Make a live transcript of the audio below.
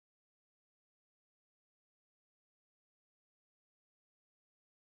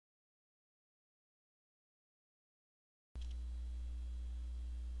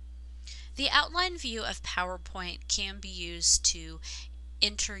The outline view of PowerPoint can be used to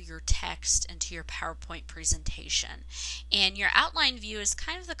enter your text into your PowerPoint presentation. And your outline view is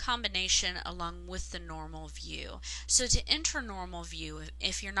kind of the combination along with the normal view. So to enter normal view,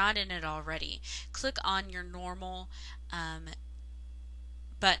 if you're not in it already, click on your normal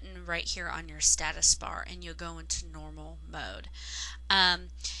button right here on your status bar and you'll go into normal mode.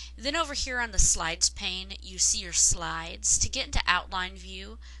 Then over here on the slides pane, you see your slides. To get into outline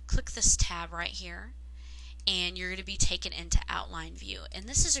view, click this tab right here, and you're going to be taken into outline view. And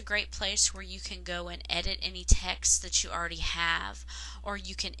this is a great place where you can go and edit any text that you already have, or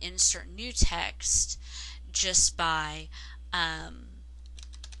you can insert new text just by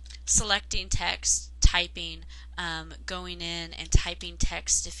selecting text, typing, going in and typing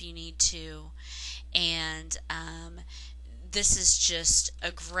text if you need to. And this is just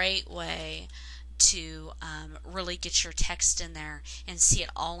a great way to really get your text in there and see it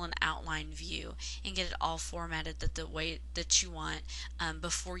all in outline view and get it all formatted the way that you want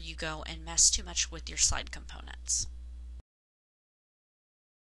before you go and mess too much with your slide components.